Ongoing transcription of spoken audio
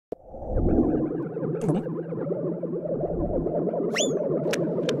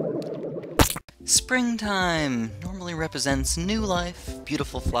Springtime normally represents new life,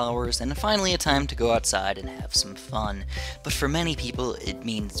 beautiful flowers, and finally a time to go outside and have some fun. But for many people, it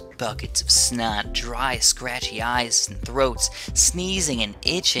means buckets of snot, dry, scratchy eyes and throats, sneezing and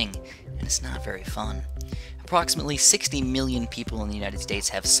itching, and it's not very fun. Approximately 60 million people in the United States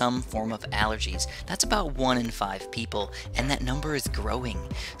have some form of allergies. That's about 1 in 5 people, and that number is growing.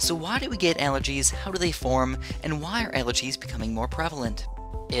 So why do we get allergies, how do they form, and why are allergies becoming more prevalent?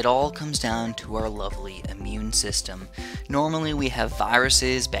 It all comes down to our lovely immune system. Normally we have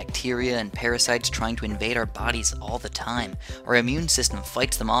viruses, bacteria, and parasites trying to invade our bodies all the time. Our immune system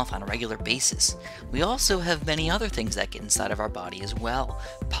fights them off on a regular basis. We also have many other things that get inside of our body as well.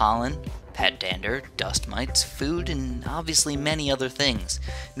 Pollen, pet dander, dust mites, food, and obviously many other things.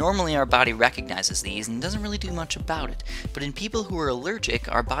 Normally our body recognizes these and doesn't really do much about it, but in people who are allergic,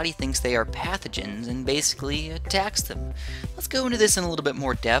 our body thinks they are pathogens and basically attacks them. Let's go into this in a little bit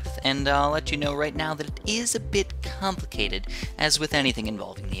more depth, and I'll let you know right now that it is a bit complicated, as with anything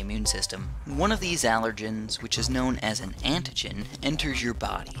involving the immune system. One of these allergens, which is known as an antigen, enters your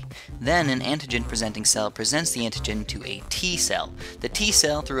body. Then an antigen-presenting cell presents the antigen to a T cell. The T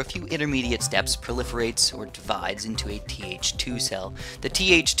cell, through a few intermediate steps, proliferates or divides into a Th2 cell. The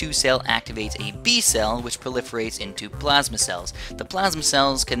Th2 cell activates a B cell, which proliferates into plasma cells. The plasma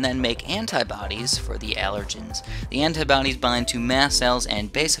cells can then make antibodies for the allergens. The antibodies bind to mast cells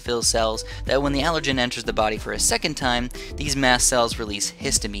and basophil cells that when the allergen enters the body for a second time, these mast cells release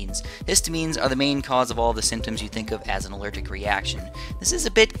histamines. Histamines are the main cause of all the symptoms you think of as an allergic reaction. This is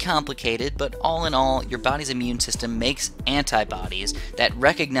a bit complicated, but all in all, your body's immune system makes antibodies that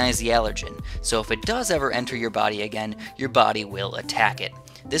recognize the allergen. So if it does ever enter your body again, your body will attack it.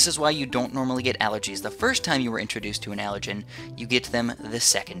 This is why you don't normally get allergies the first time you were introduced to an allergen, you get them the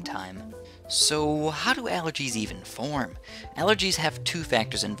second time. So how do allergies even form? Allergies have two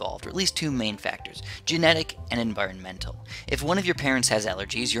factors involved, or at least two main factors, genetic and environmental. If one of your parents has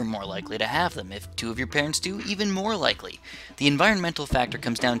allergies, you're more likely to have them. If two of your parents do, even more likely. The environmental factor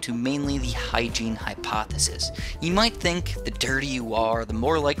comes down to mainly the hygiene hypothesis. You might think the dirtier you are, the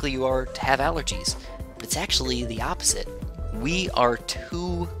more likely you are to have allergies, but it's actually the opposite. We are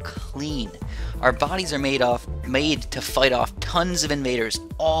too clean. Our bodies are made to fight off tons of invaders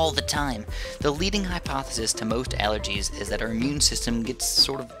all the time. The leading hypothesis to most allergies is that our immune system gets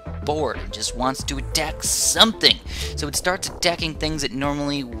sort of bored and just wants to attack something, so it starts attacking things it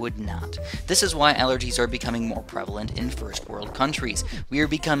normally would not. This is why allergies are becoming more prevalent in first world countries. We are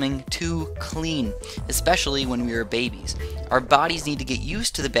becoming too clean, especially when we are babies. Our bodies need to get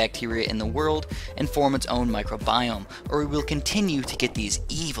used to the bacteria in the world and form its own microbiome, or we will continue to get these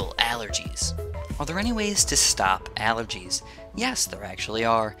evil allergies. Are there any ways to stop allergies? Yes, there actually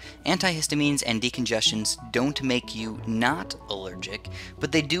are. Antihistamines and decongestants don't make you not allergic,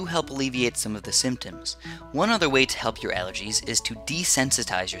 but they do help alleviate some of the symptoms. One other way to help your allergies is to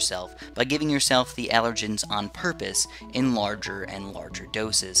desensitize yourself by giving yourself the allergens on purpose in larger and larger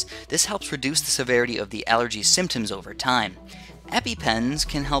doses. This helps reduce the severity of the allergy symptoms over time. Epi-pens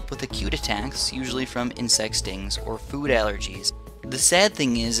can help with acute attacks, usually from insect stings or food allergies. The sad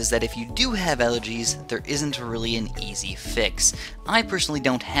thing is that if you do have allergies, there isn't really an easy fix. I personally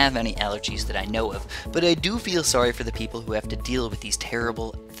don't have any allergies that I know of, but I do feel sorry for the people who have to deal with these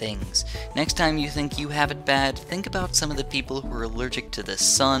terrible things. Next time you think you have it bad, think about some of the people who are allergic to the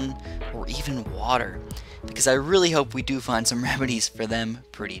sun or even water, because I really hope we do find some remedies for them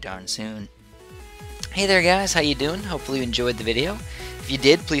pretty darn soon. Hey there guys, how you doing? Hopefully you enjoyed the video. If you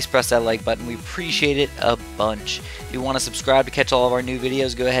did, please press that like button. We appreciate it a bunch. If you want to subscribe to catch all of our new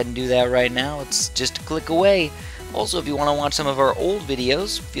videos, go ahead and do that right now. It's just a click away. Also, if you want to watch some of our old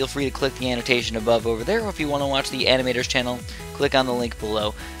videos, feel free to click the annotation above over there, or if you want to watch the Animators channel, click on the link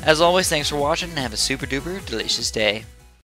below. As always, thanks for watching and have a super duper delicious day.